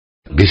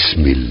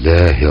بسم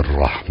الله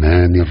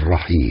الرحمن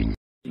الرحيم.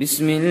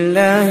 بسم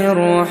الله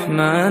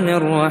الرحمن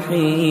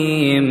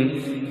الرحيم.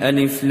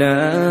 ألف لام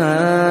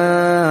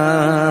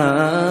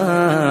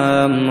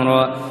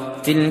را.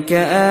 تلك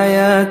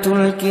آيات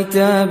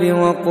الكتاب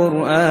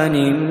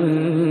وقرآن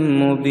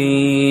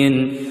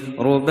مبين.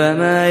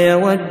 ربما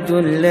يود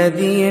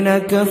الذين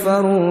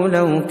كفروا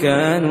لو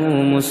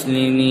كانوا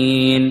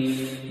مسلمين.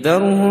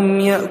 ذرهم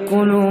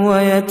يأكلوا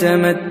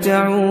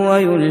ويتمتعوا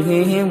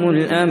ويلههم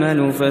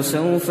الأمل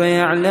فسوف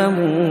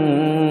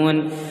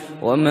يعلمون.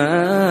 وما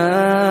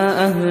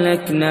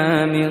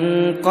أهلكنا من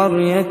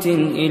قرية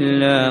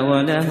إلا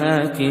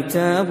ولها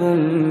كتاب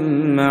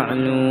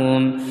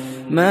معلوم.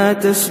 ما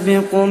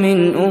تسبق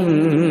من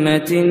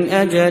أمة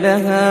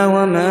أجلها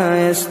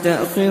وما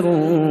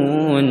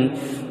يستأخرون.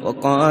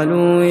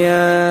 وقالوا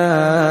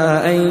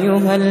يا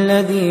أيها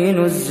الذي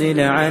نزل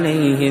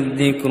عليه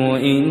الذكر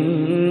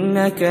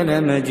إنك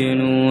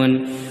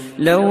لمجنون.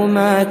 لو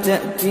ما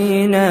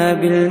تأتينا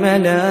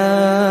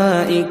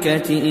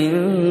بالملائكة إن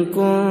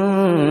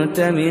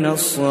كنت من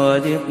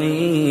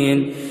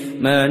الصادقين.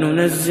 ما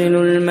ننزل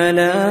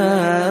الملائكة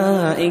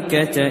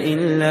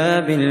إلا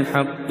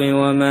بالحق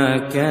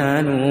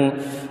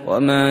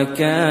وما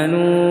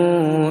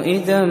كانوا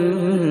إذا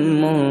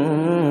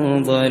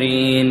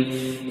منظرين.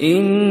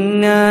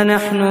 إنا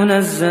نحن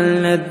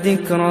نزلنا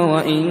الذكر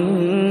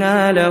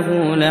وإنا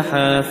له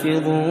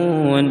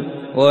لحافظون.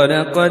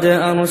 ولقد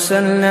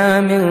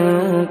أرسلنا من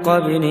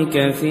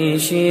قبلك في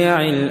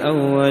شيع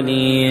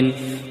الأولين.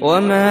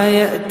 وما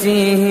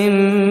يأتيهم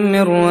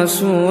من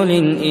رسول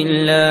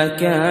إلا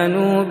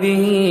كانوا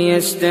به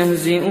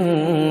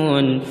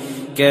يستهزئون.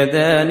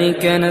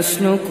 كذلك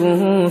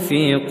نسلكه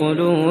في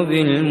قلوب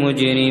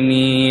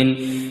المجرمين.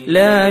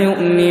 لا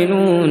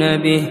يؤمنون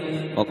به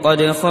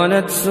وقد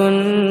خلت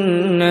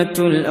سنة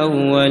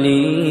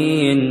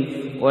الأولين.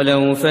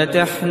 ولو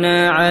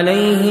فتحنا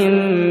عليهم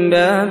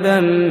بابا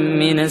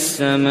من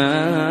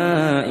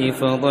السماء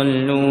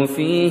فظلوا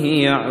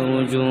فيه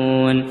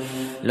يعرجون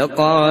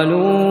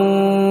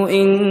لقالوا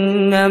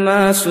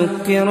إنما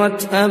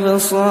سكرت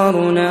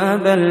أبصارنا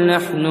بل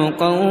نحن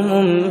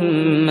قوم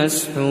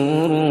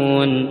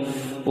مسحورون.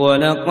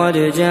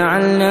 ولقد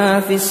جعلنا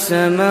في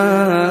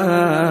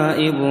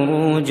السماء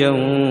بروجا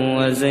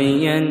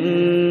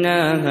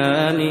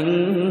وزيناها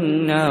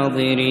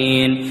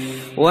للناظرين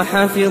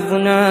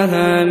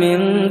وحفظناها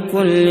من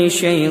كل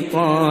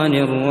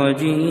شيطان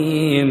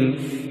رجيم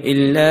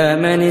إلا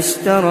من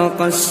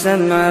استرق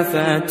السمع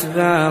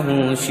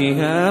فأتبعه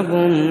شهاب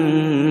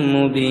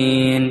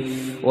مبين.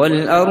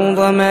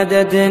 والأرض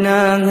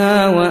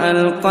مددناها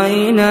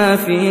وألقينا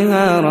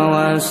فيها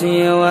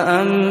رواسي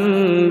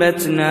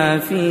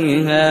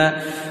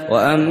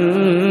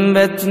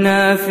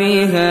وأنبتنا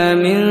فيها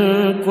من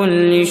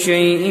كل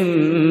شيء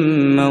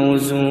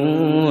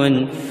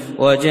موزون.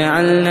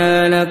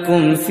 وجعلنا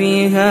لكم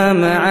فيها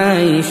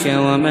معايش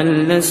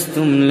ومن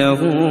لستم له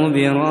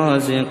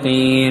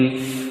برازقين.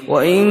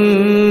 وإن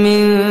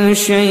من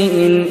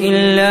شيء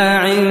إلا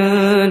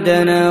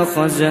عندنا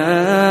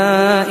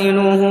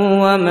خزائنه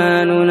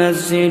وما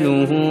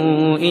ننزله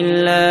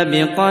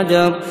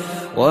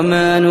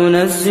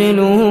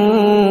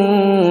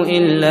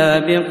إلا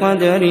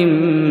بقدر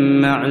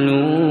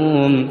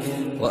معلوم.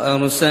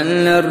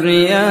 وأرسلنا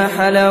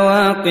الرياح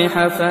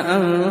لواقح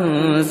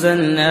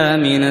فأنزلنا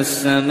من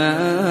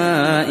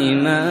السماء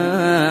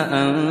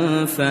ماء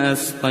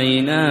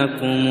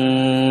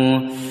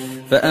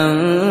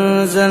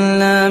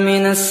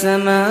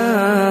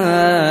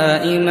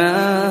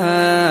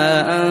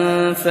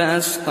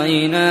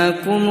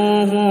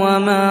فأسقيناكموه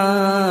وما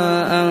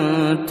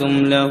أنتم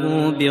له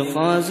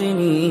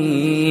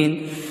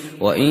بخازنين.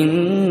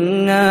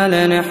 وإنا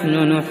لنحن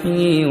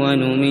نحيي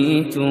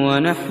ونميت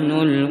ونحن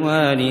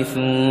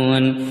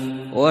الوارثون.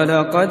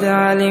 ولقد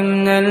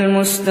علمنا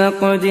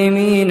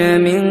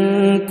المستقدمين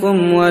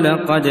منكم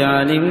ولقد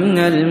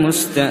علمنا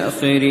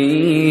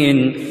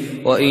المستأخرين.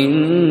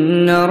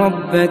 وإن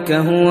ربك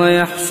هو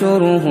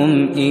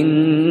يحشرهم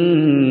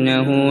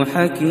إنه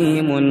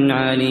حكيم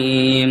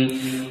عليم.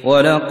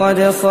 ولقد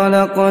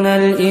خلقنا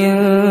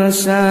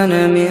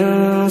الإنسان من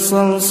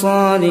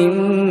صلصال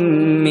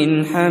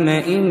من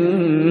حمأ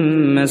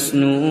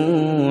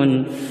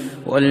مسنون.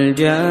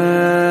 والجان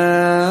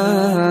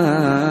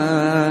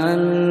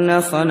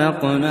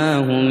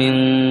خلقناه من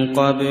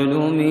قبل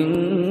من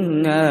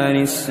نار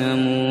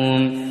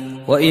السموم.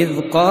 وإذ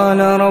قال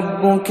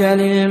ربك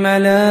للملائكة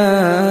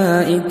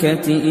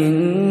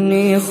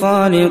إني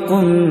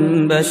خالق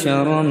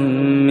بشرا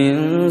من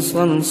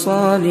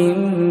صلصال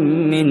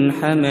من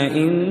حمأ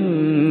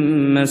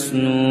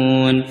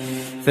مسنون.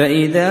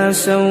 فإذا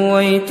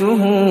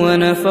سويته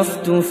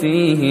ونفخت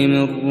فيه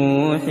من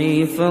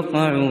روحي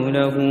فقعوا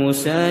له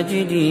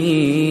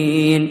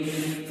ساجدين.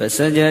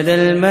 فسجد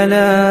الملائكة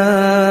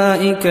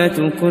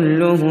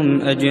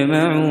كلهم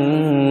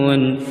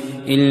أجمعون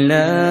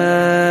إلا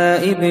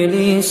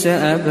إبليس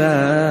أبى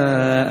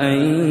أن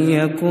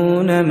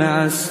يكون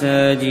مع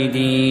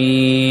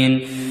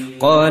الساجدين.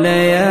 قال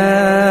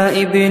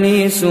يا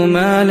إبليس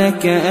ما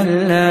لك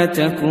ألا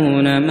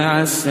تكون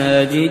مع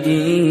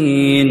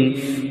الساجدين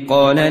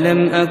قال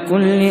لم أكن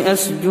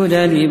لأسجد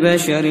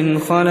لبشر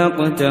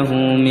خلقته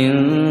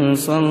من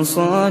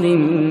صلصال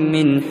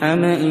من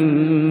حمأ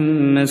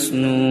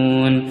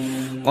مسنون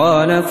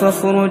قال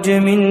فاخرج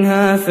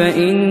منها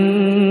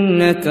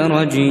فإنك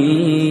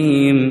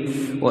رجيم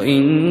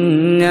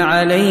وإن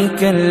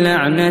عليك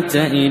اللعنة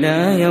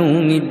إلى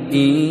يوم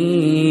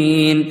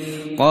الدين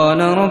قال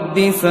رب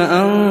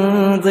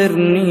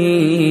فأنظرني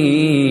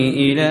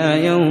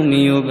إلى يوم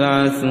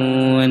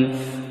يبعثون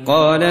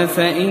قال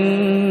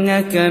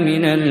فإنك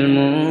من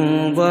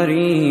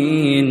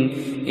المنظرين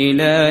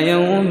إلى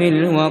يوم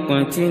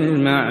الوقت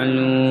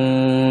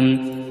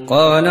المعلوم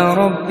قال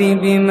رب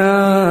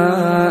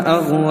بما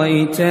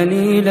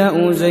أغويتني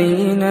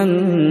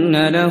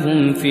لأزينن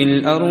لهم في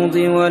الأرض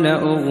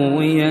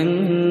ولأغوينهم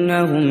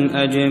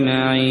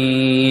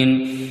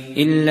أجمعين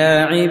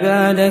إلا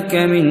عبادك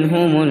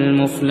منهم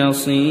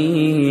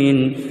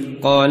المخلصين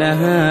قال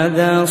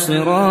هذا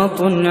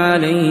صراط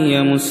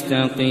علي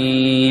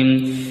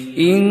مستقيم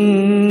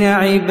إن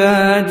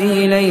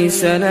عبادي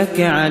ليس لك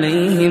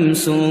عليهم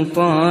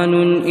سلطان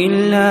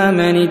إلا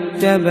من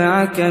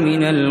اتبعك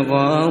من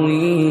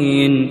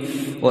الغاوين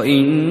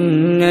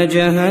وإن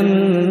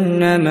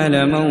جهنم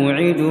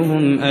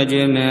لموعدهم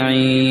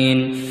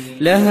أجمعين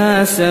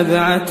لها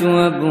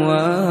 7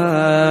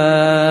 أبواب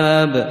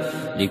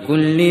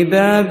لكل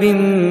باب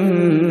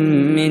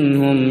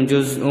منهم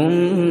جزء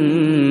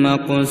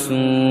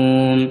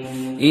مقسوم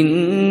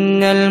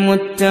إن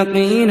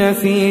المتقين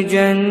في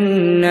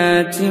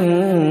جنات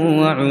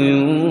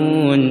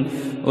وعيون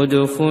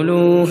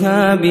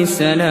ادخلوها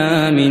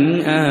بسلام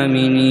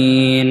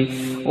آمنين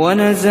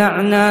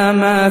ونزعنا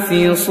ما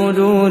في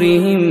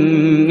صدورهم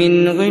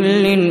من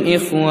غل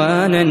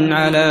إخوانا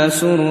على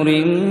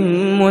سرر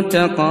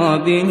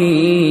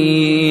متقابلين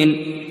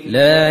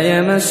لا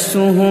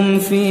يمسهم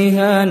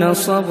فيها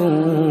نصب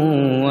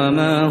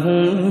وما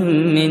هم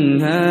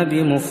منها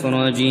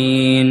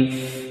بمخرجين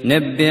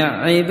نبئ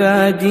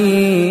عبادي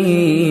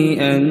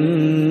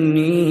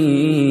أني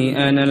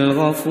أنا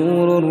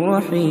الغفور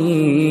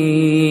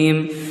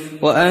الرحيم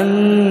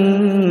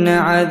وأن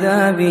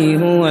عذابي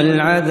هو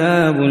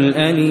العذاب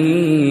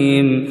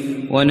الأليم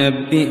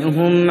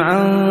ونبئهم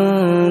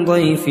عن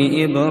ضيف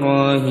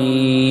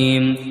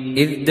إبراهيم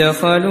إذ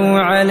دخلوا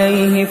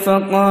عليه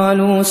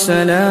فقالوا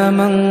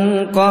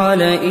سلاما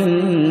قال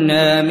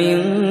إنا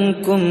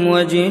منكم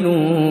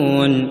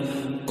وجلون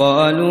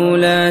قالوا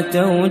لا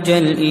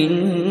توجل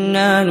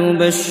إنا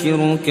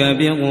نبشرك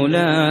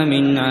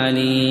بغلام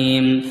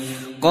عليم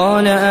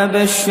قال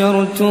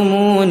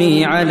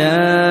أبشرتموني على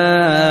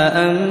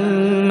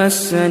أن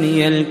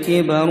مسني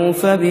الكبر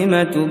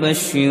فبم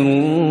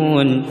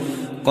تبشرون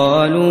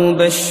قالوا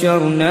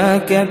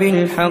بشرناك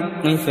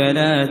بالحق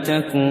فلا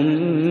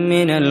تكن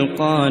من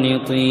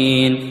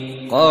القانطين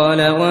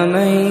قال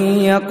ومن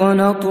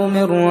يقنط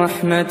من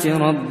رحمة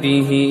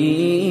ربه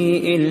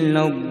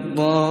إلا الضالون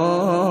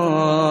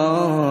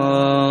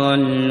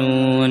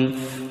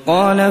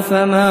قال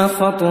فما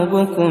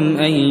خطبكم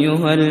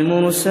أيها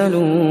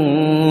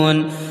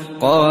المرسلون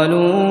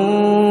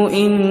قالوا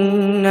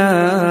إنا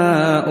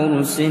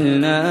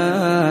أرسلنا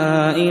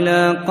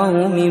إلى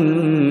قوم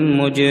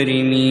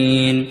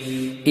مجرمين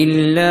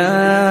إلا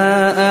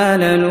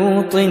آل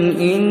لوط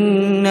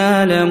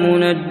إنا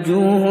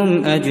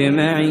لمنجوهم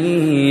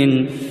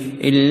أجمعين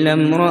إلا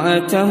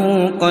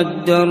امرأته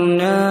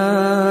قدرنا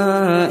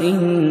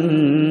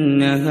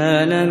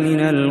إنها لمن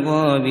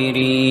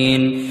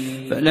الغابرين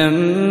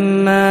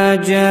فلما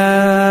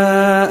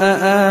جاء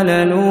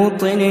آل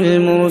لوط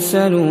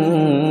المرسلون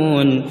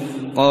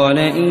قال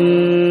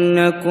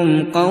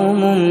إنكم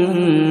قوم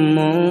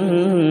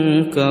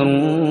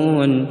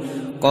منكرون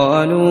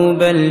قالوا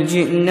بل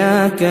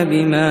جئناك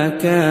بما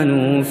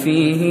كانوا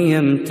فيه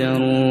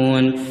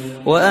يمترون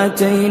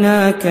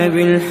وأتيناك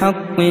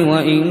بالحق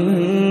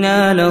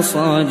وإنا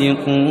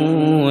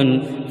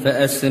لصادقون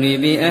فأسر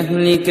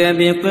بأهلك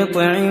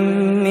بقطع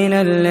من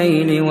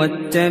الليل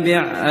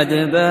واتبع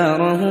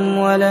أدبارهم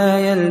ولا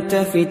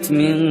يلتفت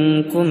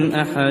منكم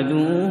أحد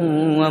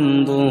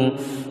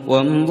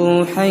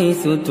وامضوا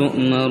حيث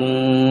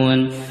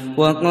تؤمرون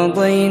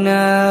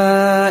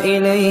وقضينا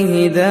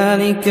إليه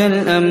ذلك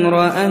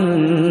الأمر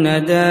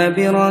أن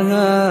دابر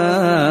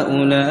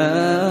هؤلاء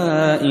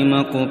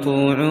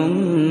مقطوع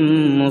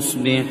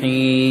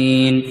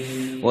مصبحين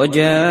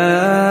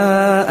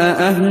وجاء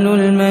أهل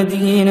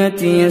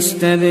المدينة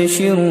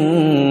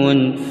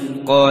يستبشرون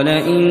قال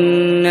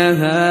إن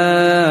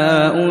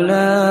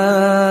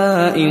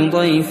هؤلاء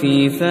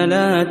ضيفي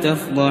فلا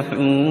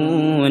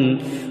تفضحون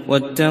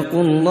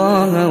واتقوا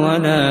الله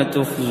ولا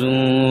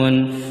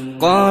تخزون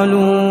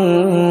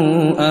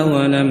قالوا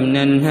أولم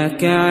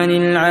ننهك عن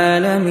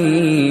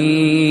العالمين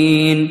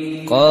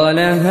قال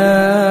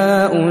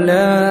هؤلاء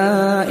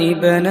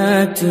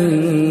بناتي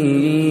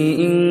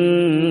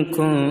إن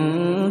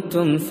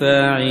كنتم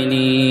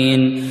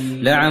فاعلين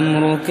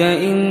لعمرك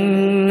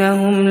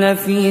إنهم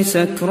لفي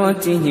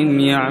سكرتهم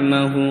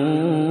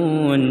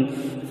يعمهون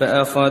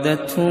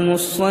فأخذتهم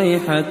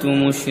الصيحة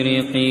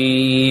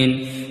مشرقين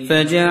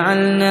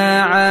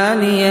فجعلنا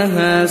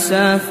عاليها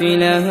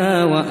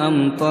سافلها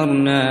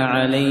وأمطرنا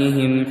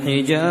عليهم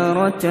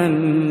حجارة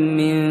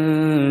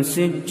من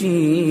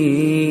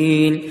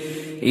سجيل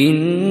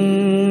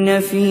إن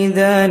في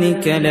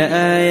ذلك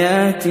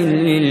لآيات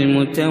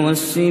للمتوسمين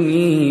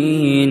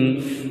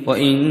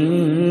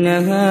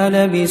وإنها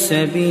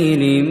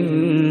لبسبيل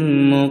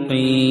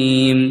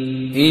مقيم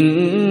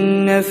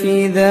إن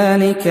في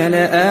ذلك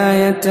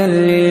لآية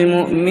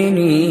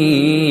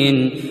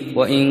للمؤمنين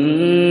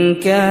وإن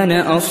كان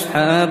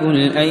أصحاب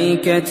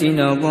الأيكة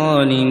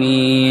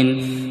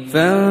لظالمين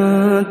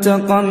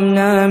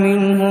فانتقمنا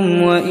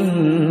منهم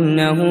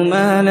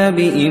وإنهما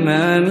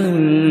لبإمام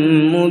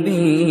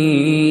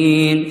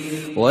مبين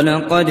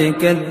ولقد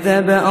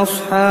كذب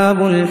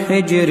أصحاب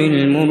الحجر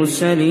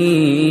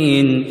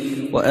المرسلين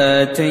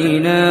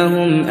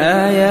وآتيناهم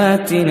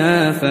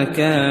آياتنا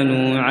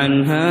فكانوا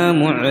عنها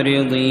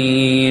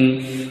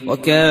معرضين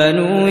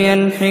وكانوا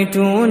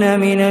ينحتون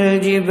من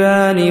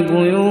الجبال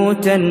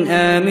بيوتا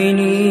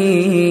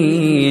آمنين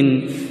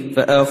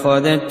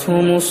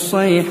فأخذتهم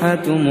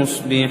الصيحة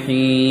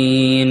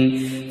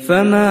مصبحين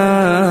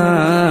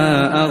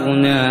فما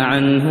أغنى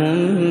عنهم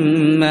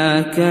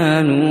ما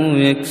كانوا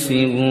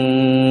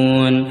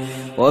يكسبون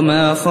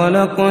وما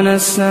خلقنا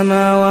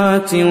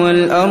السماوات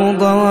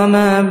والأرض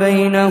وما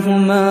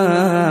بينهما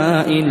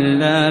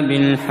إلا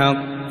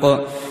بالحق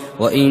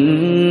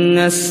وإن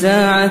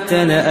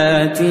الساعة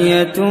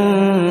لآتية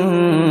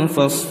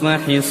فاصفح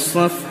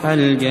الصفح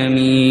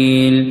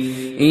الجميل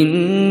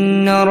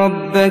إن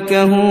ربك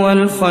هو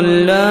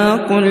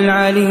الخلاق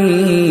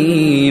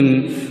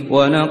العليم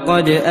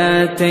ولقد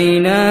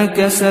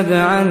آتيناك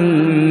 7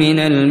 من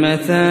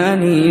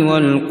المثاني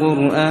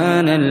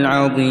والقرآن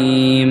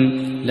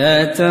العظيم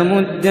لا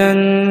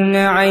تمدن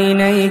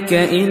عينيك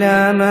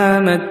إلى ما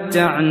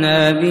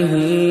متعنا به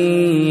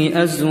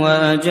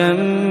أزواجا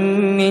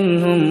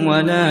منهم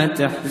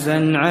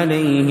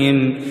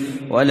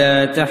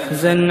ولا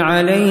تحزن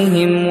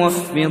عليهم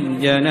واخفض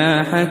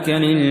جناحك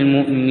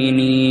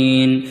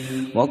للمؤمنين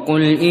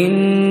وقل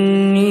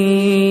إني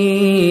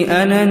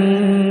أنا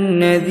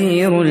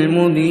النذير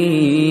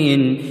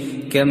المبين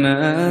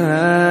كما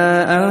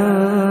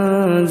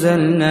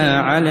أنزلنا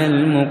على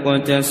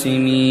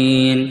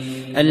المقتسمين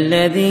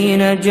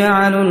الذين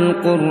جعلوا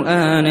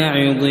القرآن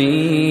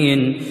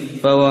عضين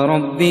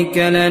فوربك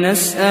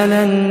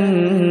لنسألنهم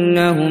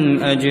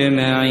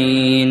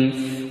أجمعين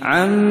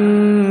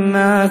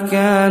عما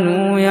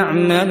كانوا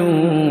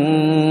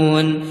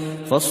يعملون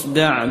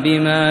فاصدع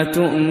بما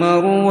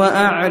تؤمر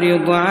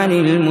وأعرض عن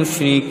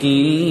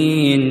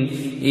المشركين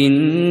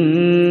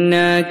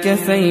إنا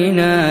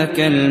كفيناك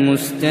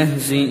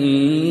المستهزئين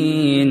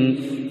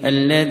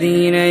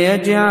الذين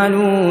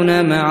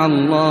يجعلون مع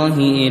الله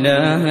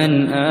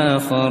إلها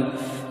آخر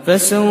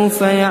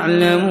فسوف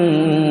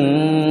يعلمون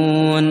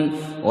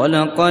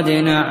ولقد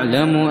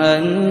نعلم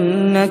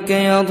أنك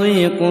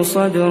يضيق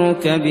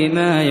صدرك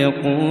بما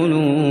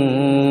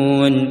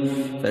يقولون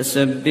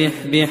فسبح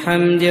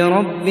بحمد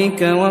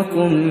ربك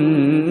وكن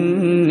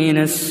من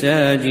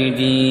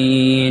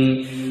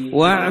الساجدين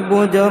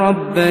واعبد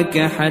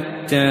ربك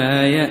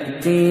حتى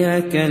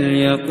يأتيك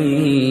اليقين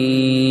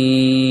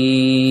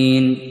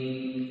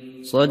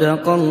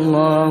صدق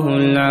الله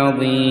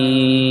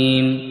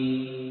العظيم.